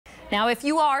Now, if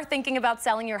you are thinking about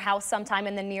selling your house sometime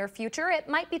in the near future, it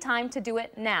might be time to do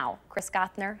it now. Chris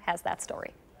Gothner has that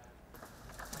story.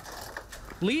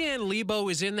 Leanne Lebo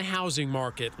is in the housing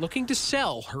market looking to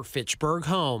sell her Fitchburg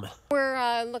home.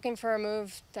 We're looking for a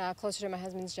move closer to my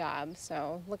husband's job,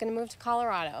 so looking to move to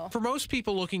Colorado. For most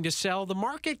people looking to sell, the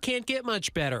market can't get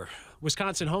much better.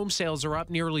 Wisconsin home sales are up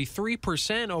nearly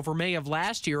 3% over May of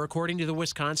last year, according to the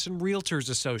Wisconsin Realtors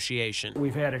Association.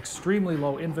 We've had extremely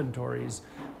low inventories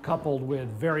coupled with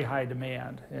very high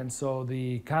demand. And so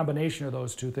the combination of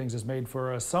those two things has made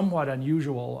for a somewhat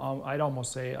unusual, I'd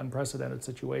almost say unprecedented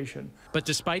situation. But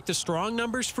despite the strong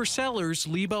numbers for sellers,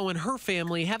 Lebo and her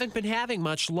family haven't been having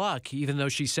much luck, even though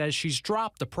she says she's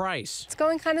dropped the price. It's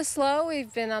going kind of slow.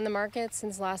 We've been on the market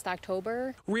since last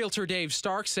October. Realtor Dave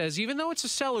Stark says even though it's a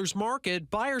seller's market,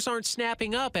 buyers aren't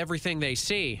snapping up everything they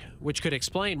see, which could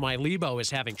explain why Lebo is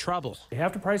having trouble. You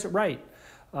have to price it right.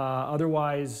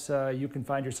 Otherwise, you can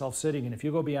find yourself sitting, and if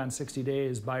you go beyond 60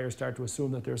 days, buyers start to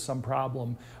assume that there's some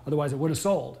problem. Otherwise, it would have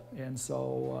sold, and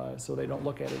so they don't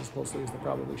look at it as closely as they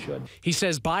probably should. He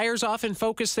says buyers often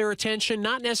focus their attention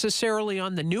not necessarily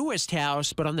on the newest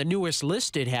house, but on the newest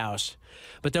listed house.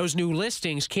 But those new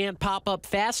listings can't pop up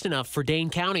fast enough for Dane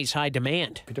County's high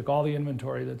demand. If you took all the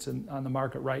inventory that's on the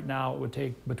market right now, it would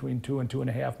take between 2 and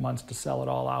 2.5 months to sell it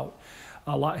all out.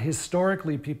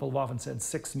 Historically, people have often said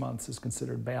 6 months is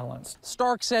considered balanced.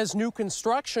 Stark says new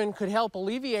construction could help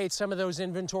alleviate some of those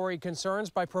inventory concerns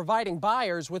by providing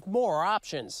buyers with more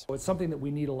options. It's something that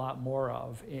we need a lot more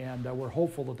of, and we're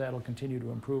hopeful that that'll continue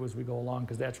to improve as we go along,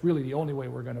 because that's really the only way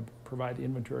we're going to provide the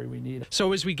inventory we need.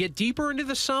 So as we get deeper into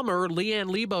the summer, Leanne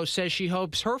Lebo says she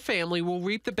hopes her family will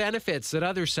reap the benefits that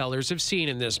other sellers have seen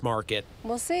in this market.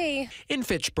 We'll see. In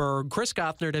Fitchburg, Chris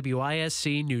Gothner,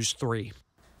 WISC News 3.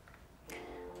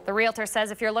 The realtor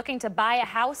says if you're looking to buy a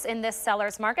house in this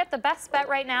seller's market, the best bet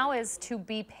right now is to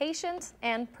be patient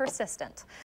and persistent.